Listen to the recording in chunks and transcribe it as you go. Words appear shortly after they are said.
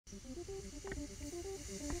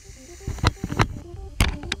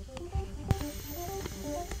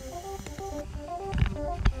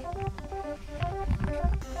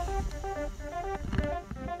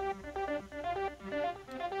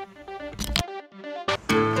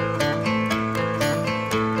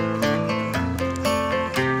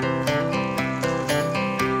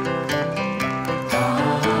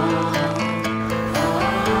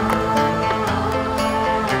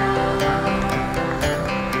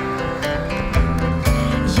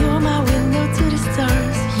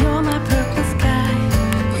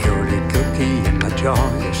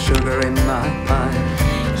Sugar in my pie.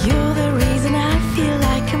 You're the reason I feel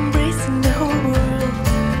like embracing the whole world.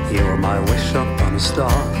 You're my wish upon a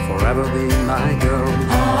star, forever be my girl.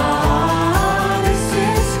 Ah, this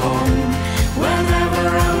is home. Whenever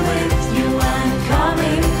I'm with you, I'm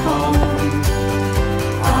coming home.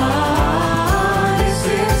 Ah, this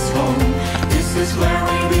is home. This is where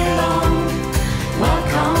we belong.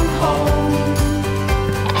 Welcome home.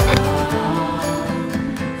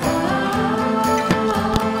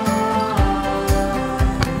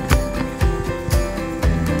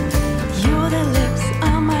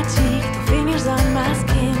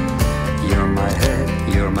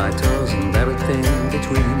 My toes and everything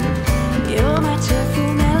between. You're my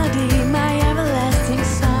cheerful melody, my everlasting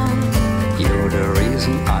song. You're the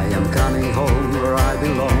reason I am coming home where I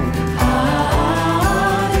belong.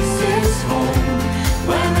 Ah, this is home.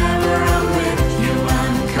 Whenever I'm with you,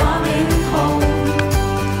 I'm coming home.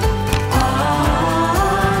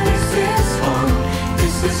 Ah, this is home.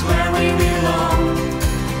 This is where we belong.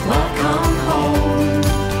 Welcome home.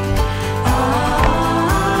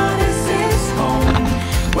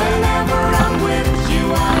 Whenever I'm with you,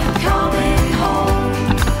 I'm coming home.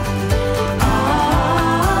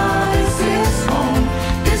 Ah, this is home.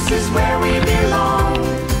 This is where we belong.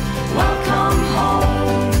 Welcome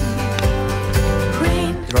home.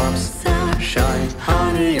 Raindrops, sunshine,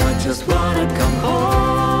 honey, I just wanna come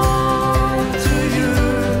home to you.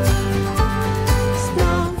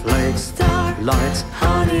 Snowflakes, starlights,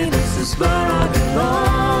 honey, this is where I belong.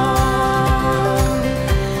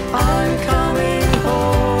 I'm coming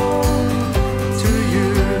home to you.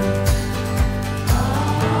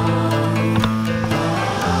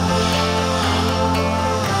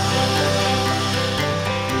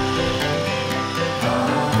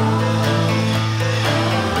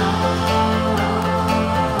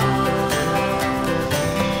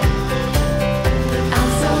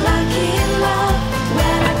 I'm so lucky in love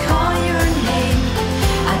when I call your name.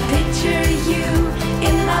 I picture you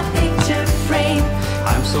in my picture frame.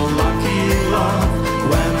 I'm so lucky in love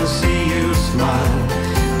when I see you smile.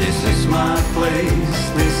 This is my place,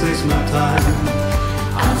 this is my time.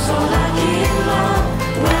 I'm so lucky in love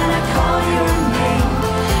when I call your name.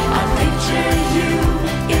 I picture you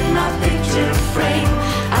in my picture frame.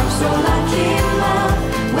 I'm so lucky in love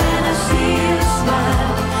when I see you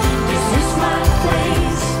smile. This is my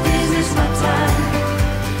place, this is my time.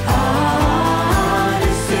 Ah,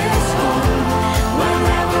 this is home.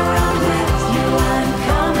 Whenever I'm with you, I'm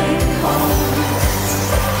coming home.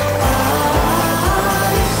 Ah,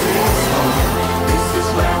 this is home. This is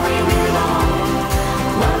where we belong.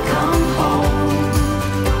 Welcome home.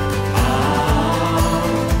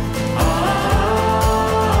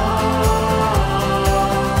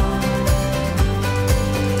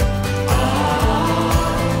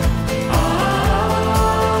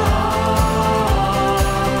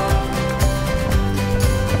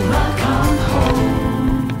 Welcome home.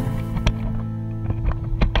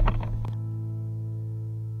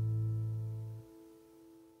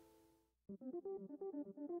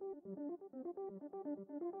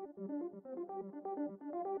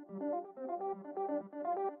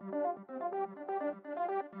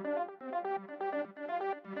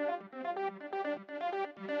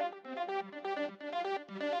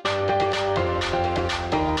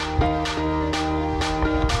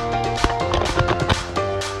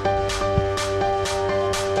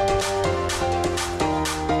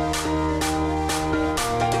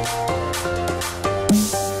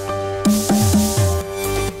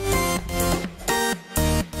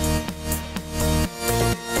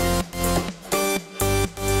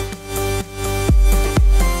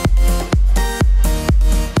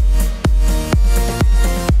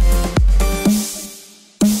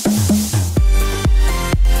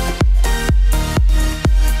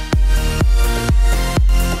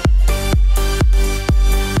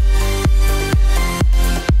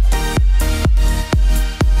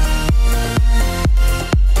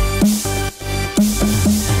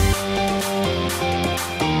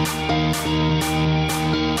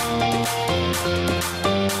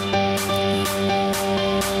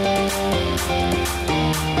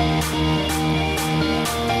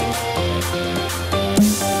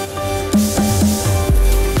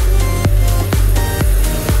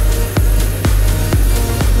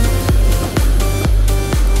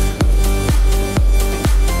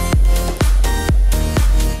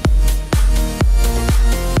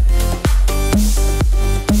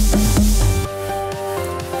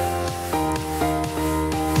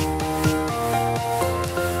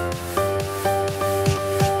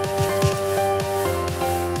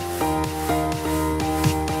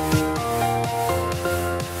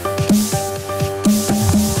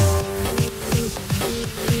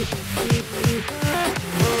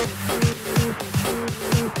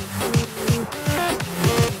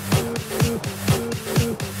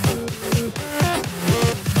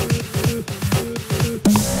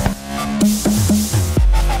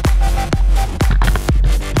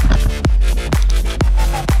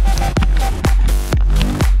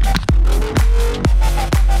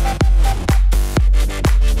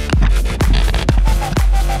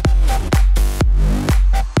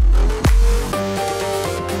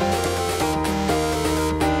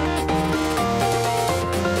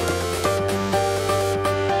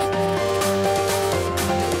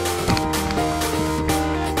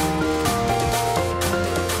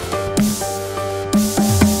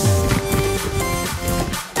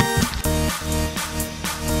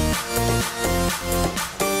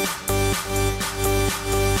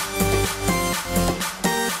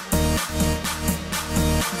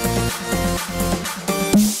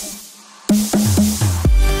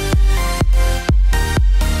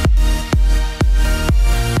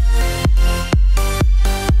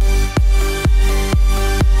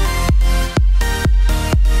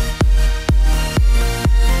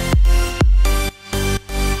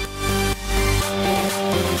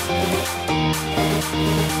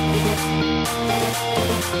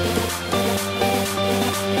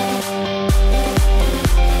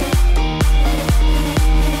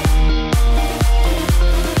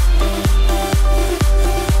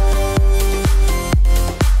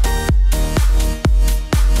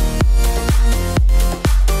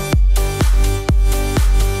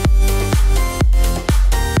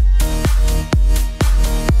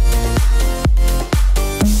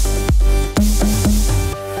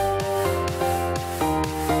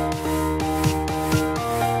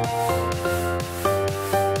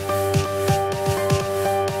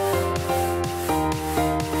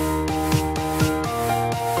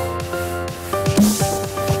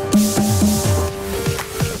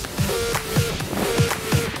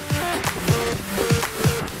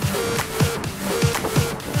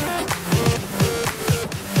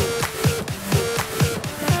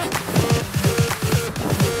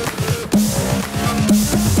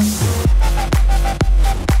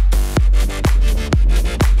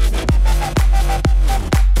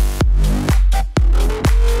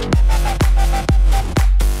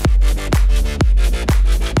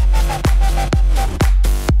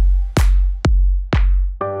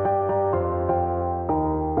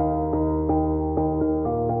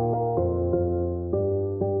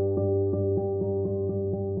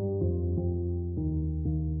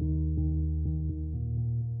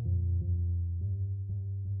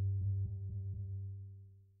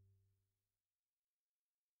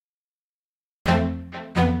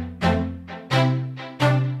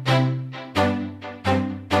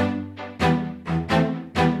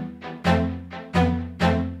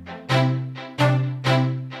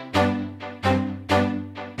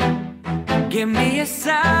 Give me a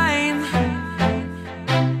sign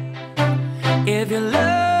if you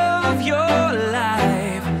love your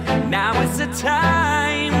life. Now is the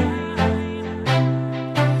time.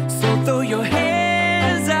 So throw your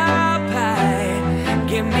hands up high.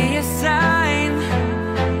 Give me a sign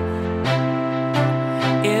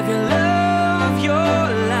if you love your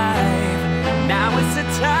life. Now is the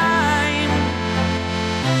time.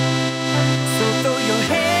 So throw your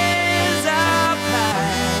hands up high.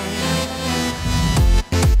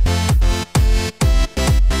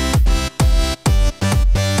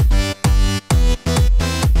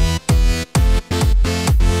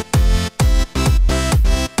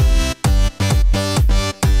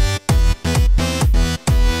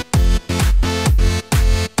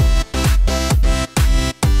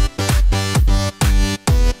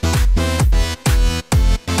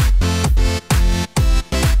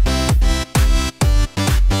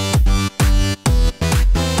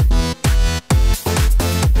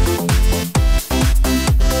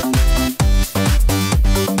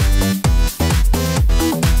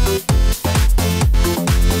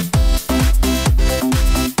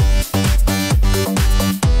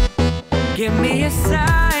 Give me a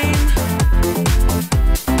sign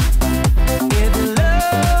if you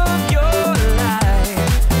love your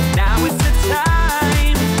life. Now is the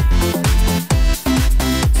time.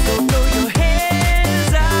 So throw your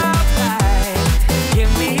hands up high.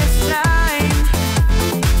 Give me a sign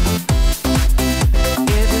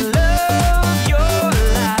if you love your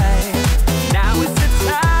life. Now is the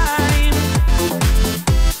time.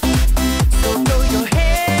 So throw your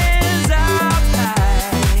hands up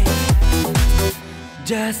high.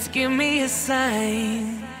 Just give me a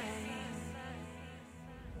sign.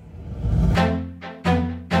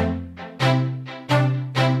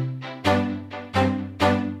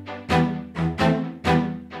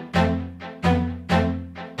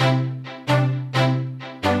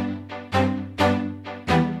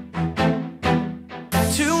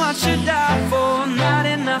 Too much to die for, not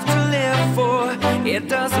enough to live for. It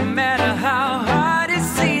doesn't matter how hard it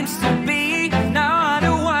seems to be. Now I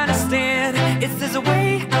don't understand. It's there's a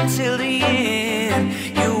way until the end.